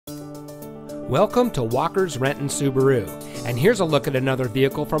Welcome to Walker's Renton Subaru, and here's a look at another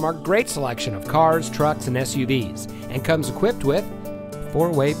vehicle from our great selection of cars, trucks, and SUVs, and comes equipped with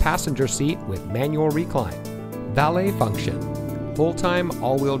 4-way passenger seat with manual recline, valet function, full-time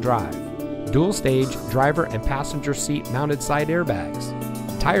all-wheel drive, dual-stage driver and passenger seat mounted side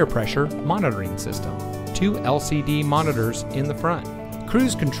airbags, tire pressure monitoring system, 2 LCD monitors in the front,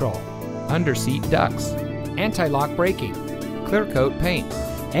 cruise control, under-seat ducts, anti-lock braking, clear coat paint,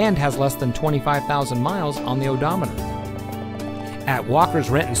 and has less than 25,000 miles on the odometer. At Walker's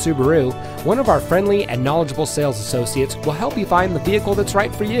Renton Subaru, one of our friendly and knowledgeable sales associates will help you find the vehicle that's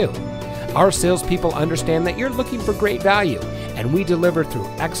right for you. Our salespeople understand that you're looking for great value, and we deliver through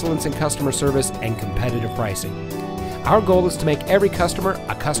excellence in customer service and competitive pricing. Our goal is to make every customer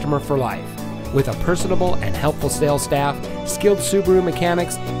a customer for life. With a personable and helpful sales staff, skilled Subaru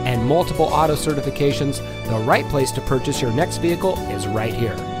mechanics, and multiple auto certifications, the right place to purchase your next vehicle is right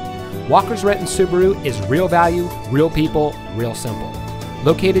here. Walker's Renton Subaru is real value, real people, real simple.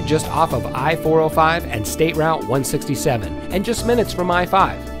 Located just off of I-405 and State Route 167, and just minutes from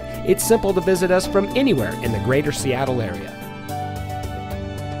I-5. It's simple to visit us from anywhere in the greater Seattle area.